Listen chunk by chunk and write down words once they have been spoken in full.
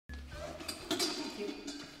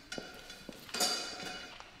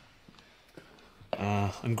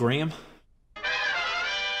I'm Graham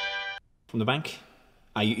from the bank.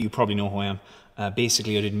 You probably know who I am.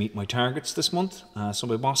 Basically, I didn't meet my targets this month, so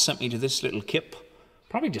my boss sent me to this little kip.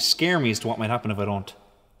 Probably to scare me as to what might happen if I don't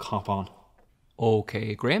cop on.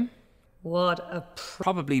 Okay, Graham?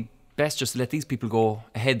 Probably best just to let these people go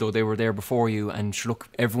ahead, though. They were there before you, and sure, look,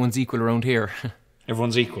 everyone's equal around here.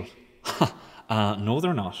 Everyone's equal? No,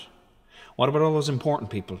 they're not. What about all those important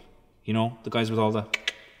people? You know, the guys with all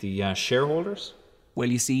the shareholders? Well,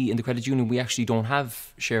 you see, in the credit union, we actually don't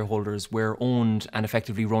have shareholders. We're owned and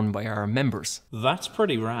effectively run by our members. That's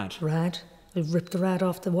pretty rad. Rad? I'll rip the rad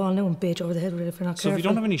off the wall now and beat you over the head with it if you're not careful. So if you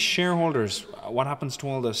don't have any shareholders, what happens to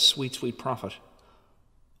all the sweet, sweet profit?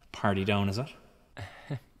 Party down, is it?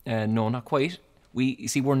 No, not quite. You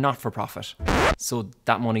see, we're not for profit. So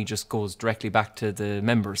that money just goes directly back to the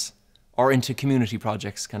members. Or into community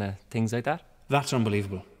projects, kind of things like that. That's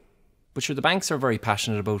unbelievable. But sure, the banks are very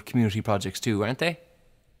passionate about community projects too, aren't they?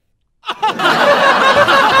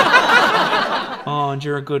 Oh, and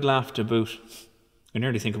you're a good laugh to boot. I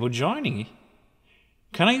nearly think about joining you.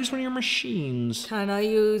 Can I use one of your machines? Can I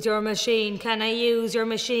use your machine? Can I use your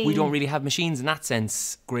machine? We don't really have machines in that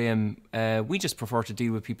sense, Graham. We just prefer to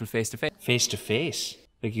deal with people face to face. Face to face?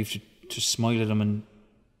 Like you have to smile at them and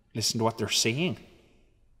listen to what they're saying?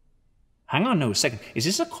 Hang on now a second. Is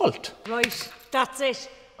this a cult? Right, that's it.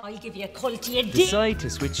 I'll give you a culty a Decide to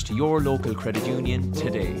switch to your local credit union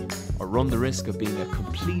today, or run the risk of being a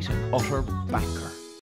complete and utter banker.